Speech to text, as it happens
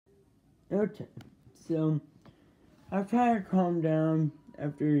Okay, so I've tried to calm down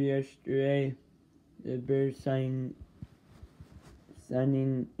after yesterday, the Bears signing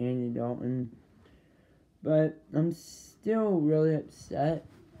Andy Dalton, but I'm still really upset.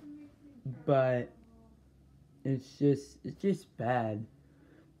 But it's just bad.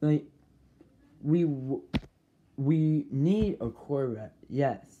 Like we need a quarterback,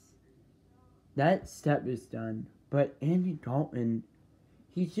 yes. That step is done, but Andy Dalton,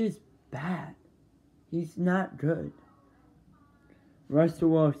 he's just bad. He's not good.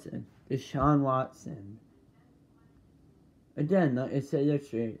 Russell Wilson, Deshaun Watson. Again, like I said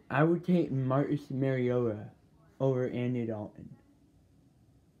yesterday, I would take Marcus Mariota over Andy Dalton.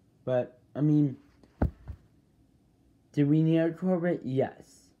 But, I mean, did we need a quarterback?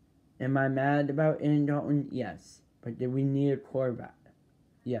 Yes. Am I mad about Andy Dalton? Yes. But did we need a quarterback?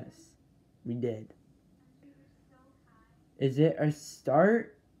 Yes, we did. Is it a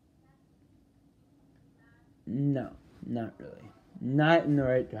start? No, not really. Not in the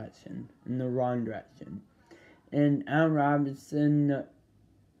right direction. In the wrong direction. And Allen Robinson,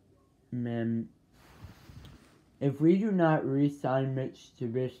 man, if we do not re-sign Mitch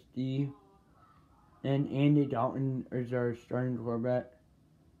Trubisky and Andy Dalton is our starting quarterback,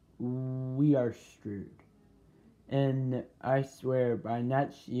 we are screwed. And I swear, by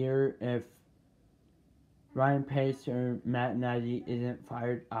next year, if Ryan Pace or Matt Nagy isn't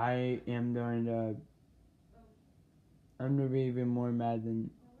fired, I'm going to be even more mad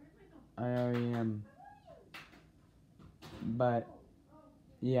than I already am. But,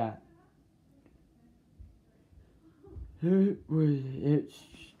 yeah. It's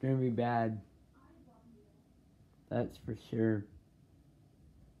going to be bad. That's for sure.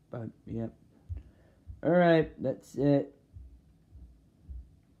 But, yep. Alright, that's it.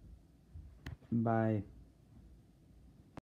 Bye.